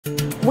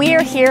We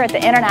are here at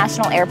the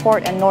International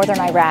Airport in northern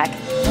Iraq,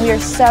 and we are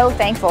so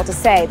thankful to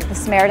say that the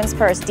Samaritan's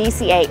Purse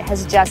DC-8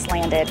 has just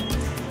landed.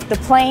 The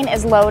plane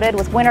is loaded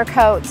with winter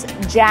coats,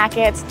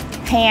 jackets,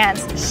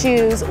 pants,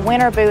 shoes,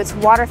 winter boots,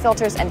 water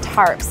filters, and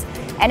tarps.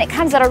 And it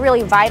comes at a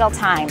really vital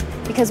time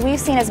because we've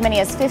seen as many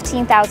as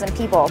 15,000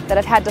 people that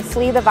have had to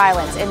flee the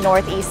violence in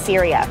northeast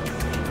Syria.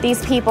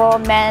 These people,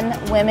 men,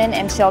 women,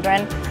 and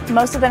children,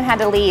 most of them had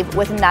to leave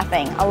with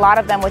nothing, a lot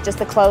of them with just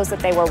the clothes that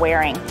they were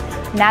wearing.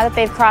 Now that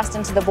they've crossed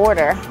into the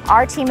border,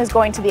 our team is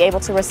going to be able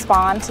to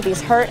respond to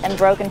these hurt and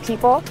broken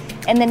people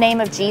in the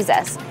name of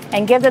Jesus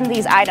and give them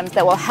these items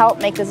that will help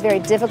make this very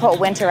difficult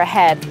winter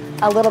ahead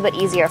a little bit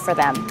easier for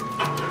them.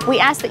 We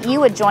ask that you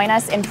would join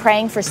us in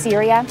praying for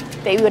Syria,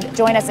 that you would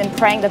join us in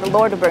praying that the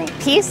Lord would bring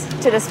peace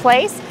to this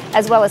place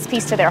as well as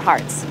peace to their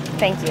hearts.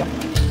 Thank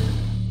you.